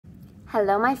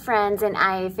Hello, my friends and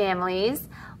IA families.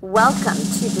 Welcome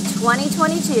to the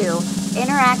 2022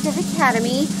 Interactive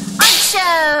Academy Art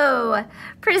Show,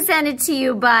 presented to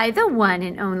you by the one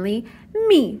and only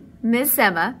me, Miss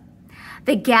Emma.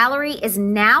 The gallery is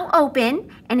now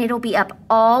open and it'll be up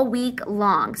all week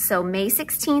long, so May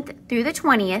 16th through the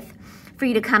 20th, for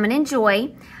you to come and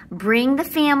enjoy. Bring the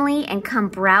family and come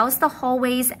browse the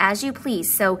hallways as you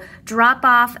please. So drop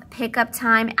off, pick up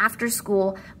time after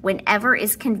school, whenever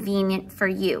is convenient for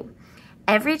you.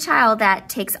 Every child that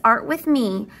takes art with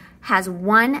me has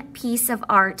one piece of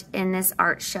art in this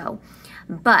art show.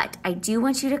 But I do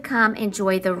want you to come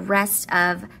enjoy the rest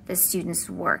of the students'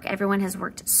 work. Everyone has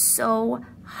worked so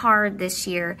hard this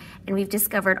year, and we've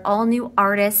discovered all new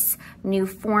artists, new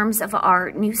forms of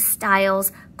art, new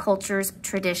styles, cultures,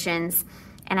 traditions.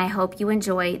 And I hope you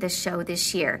enjoy the show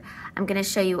this year. I'm gonna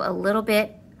show you a little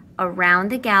bit around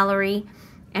the gallery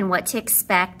and what to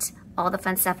expect, all the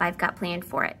fun stuff I've got planned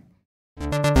for it.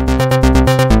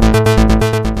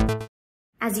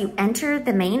 As you enter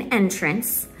the main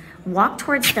entrance, walk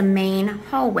towards the main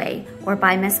hallway or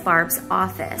by Miss Barb's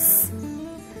office.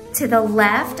 To the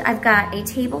left, I've got a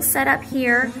table set up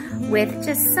here with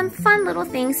just some fun little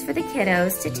things for the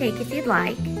kiddos to take if you'd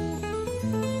like.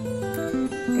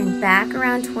 Then back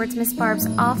around towards Miss Barb's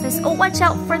office. Oh, watch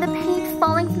out for the paint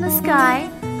falling from the sky.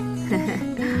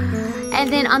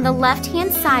 And then on the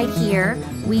left-hand side here,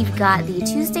 we've got the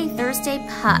Tuesday, Thursday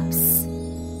pups.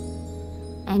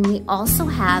 And we also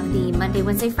have the Monday,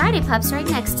 Wednesday, Friday pups right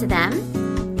next to them.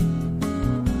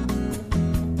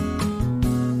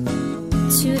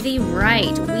 To the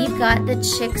right, we've got the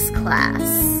Chicks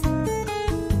class.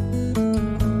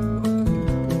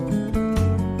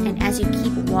 As you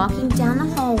keep walking down the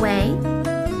hallway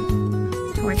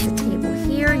towards the table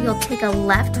here, you'll take a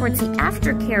left towards the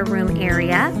aftercare room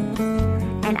area.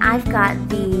 And I've got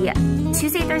the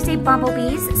Tuesday, Thursday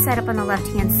bumblebees set up on the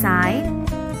left-hand side.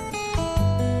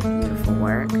 Beautiful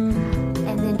work.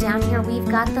 And then down here, we've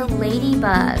got the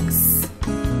ladybugs.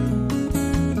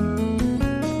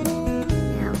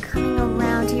 Now coming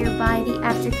around here by the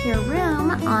aftercare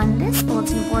room, on this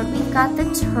bulletin board, we've got the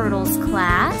turtles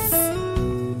class.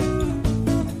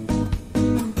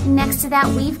 Next to that,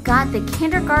 we've got the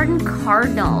kindergarten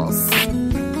cardinals.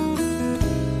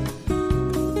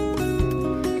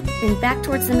 Then back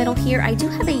towards the middle here, I do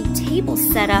have a table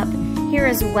set up here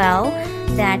as well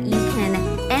that you can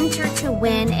enter to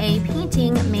win a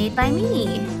painting made by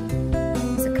me.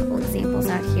 There's a couple examples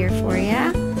out here for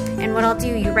you. And what I'll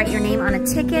do, you write your name on a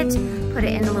ticket, put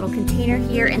it in the little container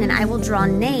here, and then I will draw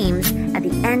names at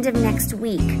the end of next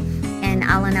week. And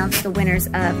I'll announce the winners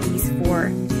of these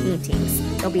 4 paintings.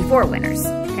 There'll be 4 winners,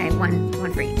 okay, one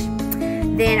for each.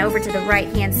 Then over to the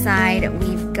right-hand side,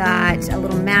 we've got a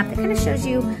little map that kind of shows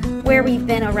you where we've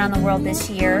been around the world this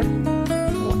year.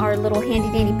 Our little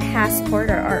handy-dandy passport,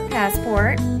 our art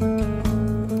passport.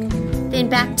 Then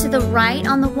back to the right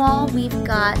on the wall, we've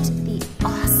got the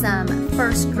awesome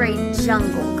first grade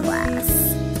jungle class.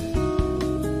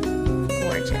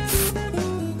 Gorgeous.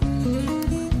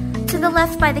 To the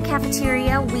left by the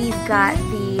cafeteria, we've got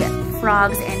the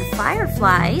frogs and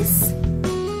fireflies.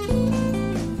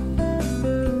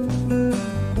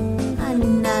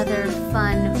 Another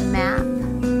fun map.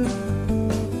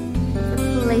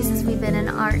 The places we've been in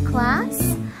art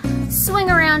class. Swing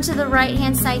around to the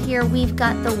right-hand side here, we've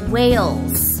got the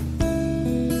whales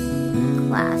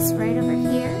class right over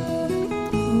here.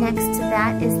 Next to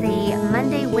that is the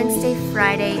Monday, Wednesday,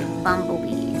 Friday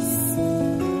bumblebees.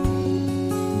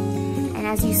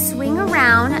 As you swing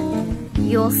around,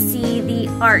 you'll see the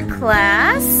art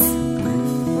class,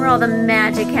 where all the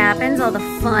magic happens, all the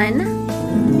fun.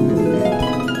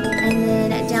 And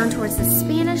then down towards the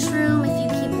Spanish room, if you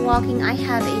keep walking, I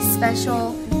have a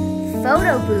special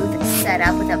photo booth set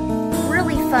up with a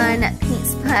really fun paint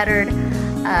splattered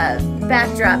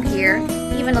backdrop here.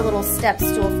 Even a little step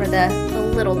stool for the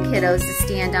little kiddos to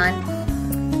stand on.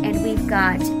 And we've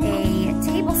got a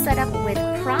table set up with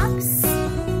props.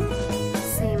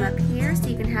 Up here so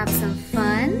you can have some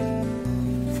fun,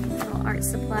 little art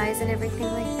supplies and everything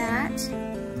like that.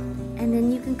 And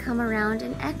then you can come around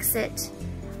and exit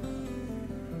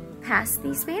past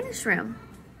the Spanish room.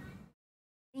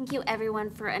 Thank you everyone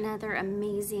for another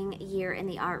amazing year in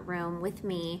the art room with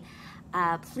me.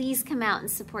 Please come out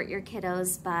and support your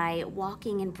kiddos by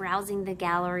walking and browsing the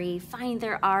gallery, find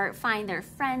their art, find their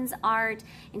friends' art,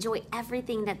 enjoy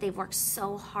everything that they've worked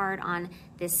so hard on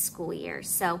this school year.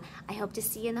 So I hope to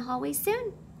see you in the hallway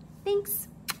soon. Thanks.